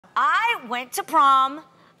I went to prom.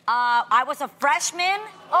 I was a freshman.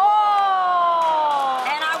 Oh!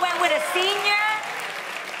 And I went with a senior.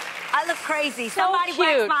 I look crazy. Somebody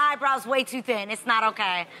waxed my eyebrows way too thin. It's not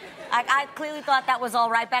okay. I clearly thought that was all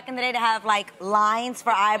right back in the day to have, like, lines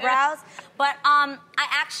for eyebrows. But I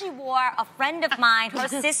actually wore, a friend of mine, her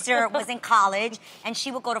sister was in college, and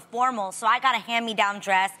she would go to formals. So I got a hand-me-down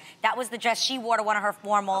dress. That was the dress she wore to one of her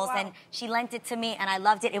formals, and she lent it to me, and I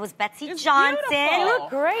loved it. It was Betsy Johnson. Beautiful. You look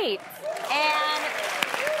great. And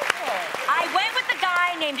I went with a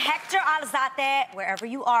guy named Hector Alzate, wherever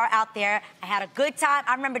you are out there. I had a good time.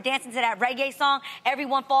 I remember dancing to that reggae song,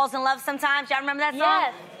 Everyone Falls in Love Sometimes. Y'all remember that song?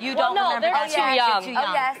 Yes. You don't remember they're that? too young. You're too young.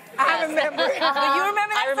 Oh, yes. I remember it. But you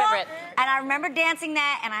remember that I remember song? it. And I remember dancing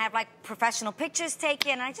that, and I have, like, professional pictures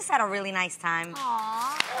taken, and I just had a really nice time. Aww. I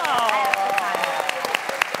had a good time.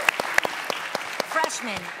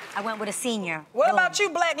 Freshman, I went with a senior. What about you,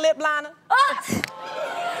 black lip liner?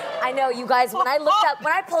 I know, you guys, when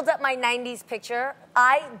I pulled up my 90s picture,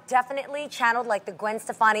 I definitely channeled like the Gwen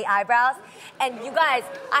Stefani eyebrows. And you guys,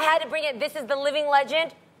 I had to bring it, this is the living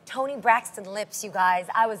legend, Toni Braxton lips, you guys.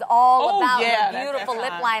 I was all about the beautiful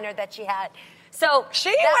lip liner that she had. So she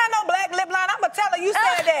ain't wear no black lip liner. I'm gonna tell her you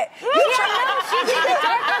said that. You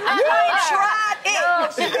tried it. No,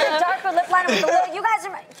 she did a darker lip liner with the little. You guys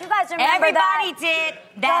remember Everybody that?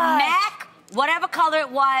 did that MAC, whatever color it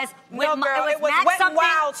was. No, girl, it was MAC Wet something. and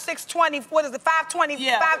Wild 620. What is it? 520.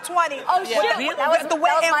 Yeah. 520. Oh shit! Really? With the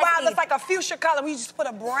Wet and Wild, speed. it's like a fuchsia color. We just put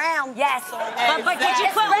a brown. Yes. But did you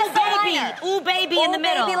put Ooh Baby in the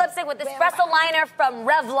middle? Ooh Baby lipstick with espresso liner from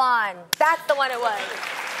Revlon. That's the one it was.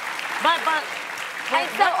 But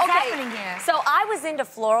what's happening here? So I was into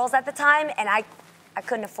florals at the time, and I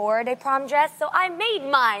couldn't afford a prom dress, so I made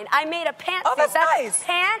mine. I made a pantsuit. Oh, that's nice.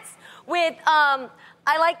 Pants with, I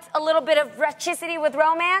liked a little bit of rusticity with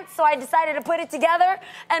romance, so I decided to put it together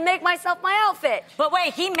and make myself my outfit. But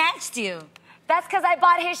wait, he matched you. That's because I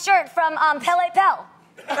bought his shirt from Pele Pel.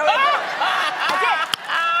 I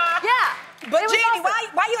did. Yeah. But Jeannie,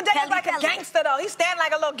 awesome. why you dancing like a gangster though? He's standing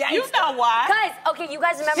like a little gangster. You know why? Guys, okay, you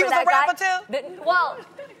guys remember He was that a rapper guy? too? Well,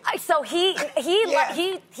 so he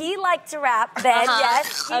liked to rap then,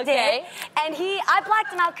 yes, he did. And I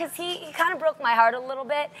blacked him out because he kind of broke my heart a little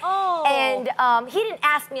bit. Oh. And he didn't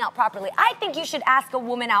ask me out properly. I think you should ask a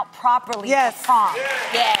woman out properly for prom.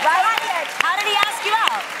 Yeah. Right? How did he ask you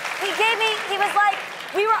out? He was like,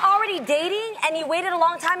 we were already dating, and he waited a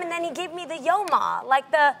long time, and then he gave me the yo ma,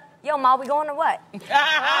 like the, yo ma, we going or what? Oh.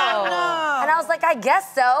 And I was like, I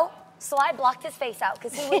guess so. So I blocked his face out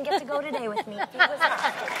because he wouldn't get to go today with me. That's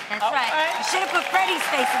right. You should have put Freddie's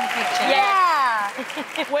face in the picture.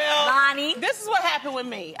 Yeah. Well, Lonnie. This is what happened with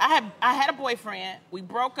me. I had a boyfriend. We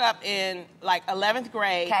broke up in like 11th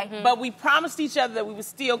grade, but we promised each other that we would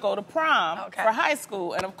still go to prom for high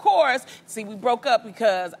school. And of course, see, we broke up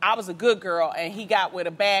because I was a good girl and he got with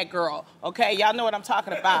a bad girl. Okay, y'all know what I'm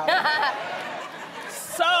talking about.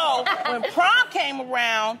 So when prom came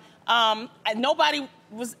around, nobody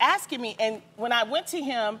was asking me, and when I went to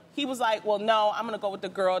him, he was like, well, no, I'm gonna go with the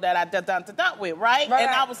girl that I done with, right? And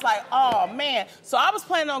I was like, oh, man. So I was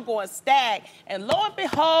planning on going stag, and lo and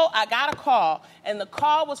behold, I got a call, and the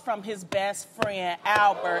call was from his best friend,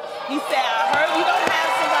 Albert. He said, I heard you don't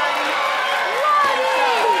have somebody.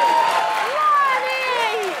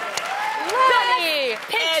 Lonnie!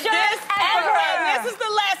 Pictures ever. And this is the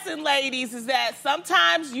lesson, ladies, is that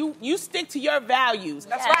sometimes you stick to your values.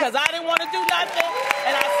 That's right. Because I didn't want to do nothing,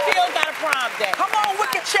 and I still got a prom day. Come on,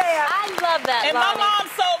 wicked chair. I love that, And Lonnie. my mom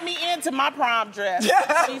sold me into my prom dress.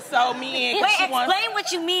 She sold me in. Wait, explain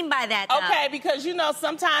what you mean by that, though. Okay, because, you know,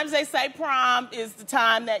 sometimes they say prom is the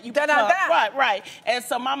time that you Da-da-da. Right, right. And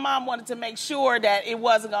so my mom wanted to make sure that it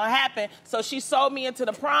wasn't going to happen, so she sold me into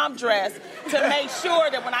the prom dress to make sure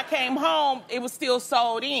that when I came home, it was still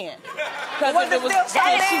sold in. Because if it was...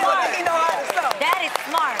 That is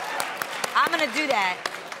smart. I'm going to do that.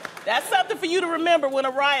 That's something for you to remember when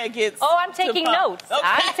Araya gets... Oh, I'm taking notes. Okay.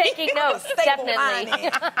 I'm taking notes, definitely.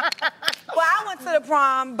 Well, I went to the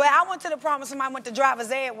prom, but I went to the prom with somebody I went to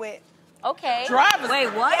driver's ed with. Okay. Drivers.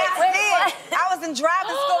 Wait, what? Yes, I was in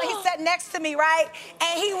driving school. He sat next to me, right?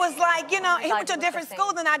 And he was like, you know, he went to a different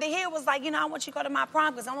school than I did. He was like, you know, I want you to go to my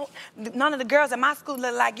prom because none of the girls at my school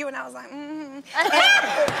look like you. And I was like, And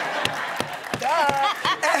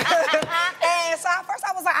so at first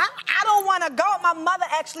I was like, I don't want to go. My mother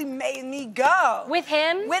actually made me go. With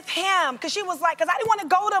him? With him. Because she was like, because I didn't want to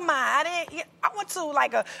go to mine. I went to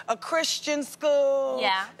like a Christian school.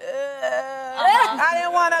 Yeah. I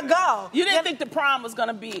didn't want to go. You didn't think the prom was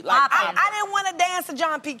gonna be like that? I didn't want to dance to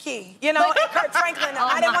John P. Key, you know, and Kurt Franklin.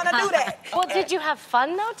 I didn't want to do that. Well, did you have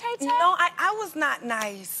fun though, Tay-Tay? No, I was not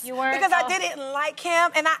nice. You weren't? Because I didn't like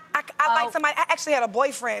him, and I liked somebody. I actually had a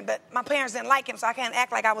boyfriend, but my parents didn't like him, so I can't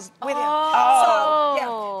act like I was with him.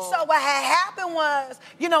 So what had happened was,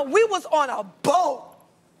 you know, we was on a boat,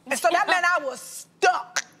 and so that meant I was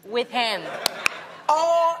stuck With him.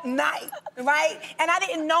 all night, right? And I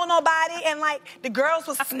didn't know nobody, and like the girls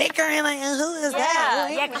was snickering, like, who is that?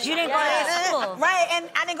 Yeah, because you didn't go to that school. Right, and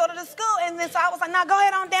I didn't go to the school, and then so I was like, no, go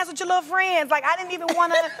ahead on, dance with your little friends. Like, I didn't even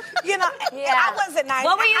want to, you know, I wasn't nice.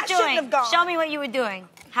 What were you I shouldn't doing? have gone. Show me what you were doing.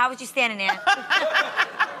 How was you standing there?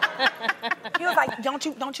 He was like, don't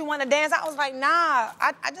you want to dance? I was like, nah,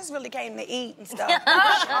 I just really came to eat and stuff.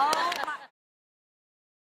 Oh, my